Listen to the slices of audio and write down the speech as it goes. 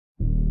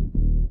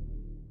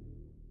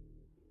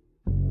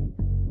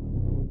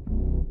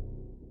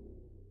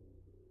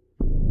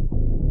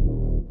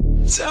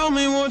Tell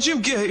me what you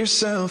get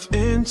yourself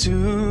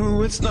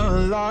into. It's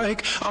not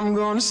like I'm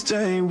gonna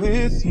stay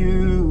with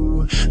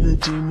you. The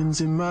demons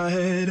in my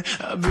head,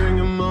 I bring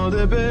them all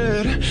to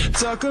bed.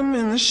 Tuck them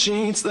in the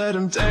sheets, let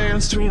them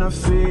dance between our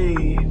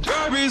feet.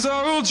 Babies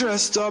are all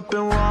dressed up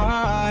in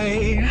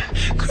white.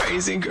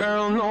 Crazy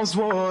girl knows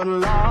what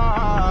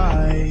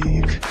I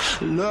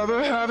like.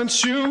 Lover,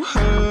 haven't you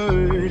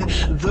heard?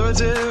 The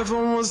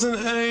devil was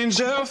an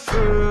angel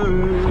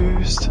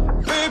first.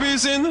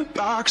 Baby's in the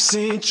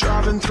backseat,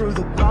 driving through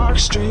the back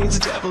streets.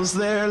 Devil's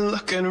there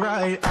looking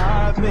right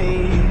at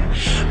me.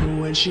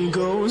 When she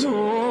goes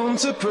home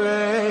to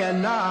pray at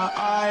night,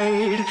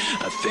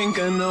 I think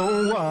I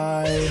know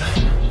why.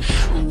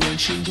 When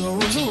she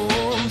goes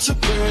home to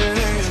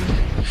pray,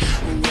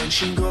 when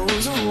she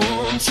goes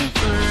home to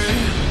pray,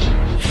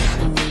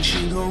 when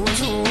she goes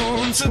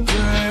home to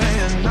pray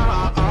at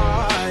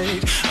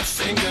night, I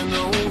think I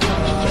know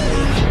why.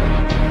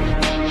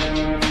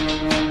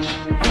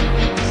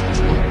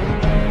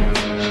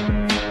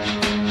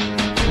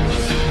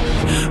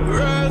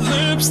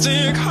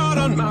 Lipstick hot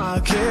on my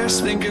kiss,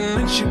 thinking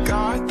that you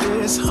got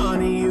this.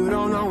 Honey, you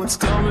don't know what's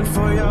coming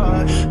for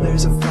ya.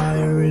 There's a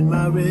fire in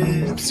my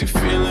ribs, you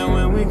feel it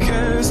when we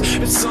kiss.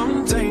 It's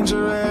something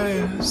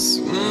dangerous.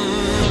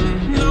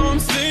 Now I'm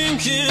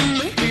thinking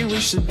maybe we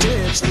should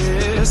ditch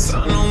this.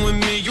 I know with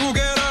me you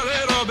get a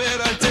little bit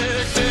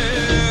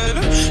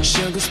addicted.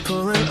 Sugar's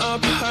pulling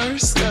up her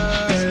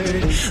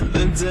skirt.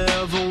 The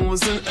devil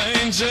was an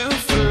angel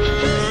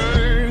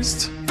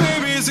first.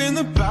 In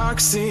the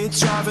backseat,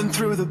 driving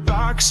through the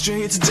back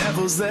streets.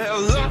 Devil's there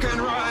looking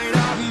right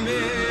at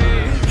me.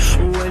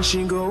 When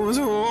she goes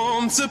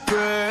home to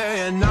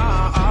pray at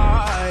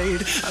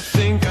night, I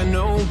think I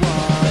know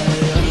why.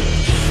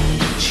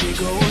 When she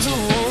goes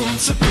home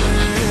to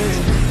pray,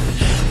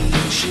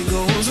 when she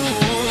goes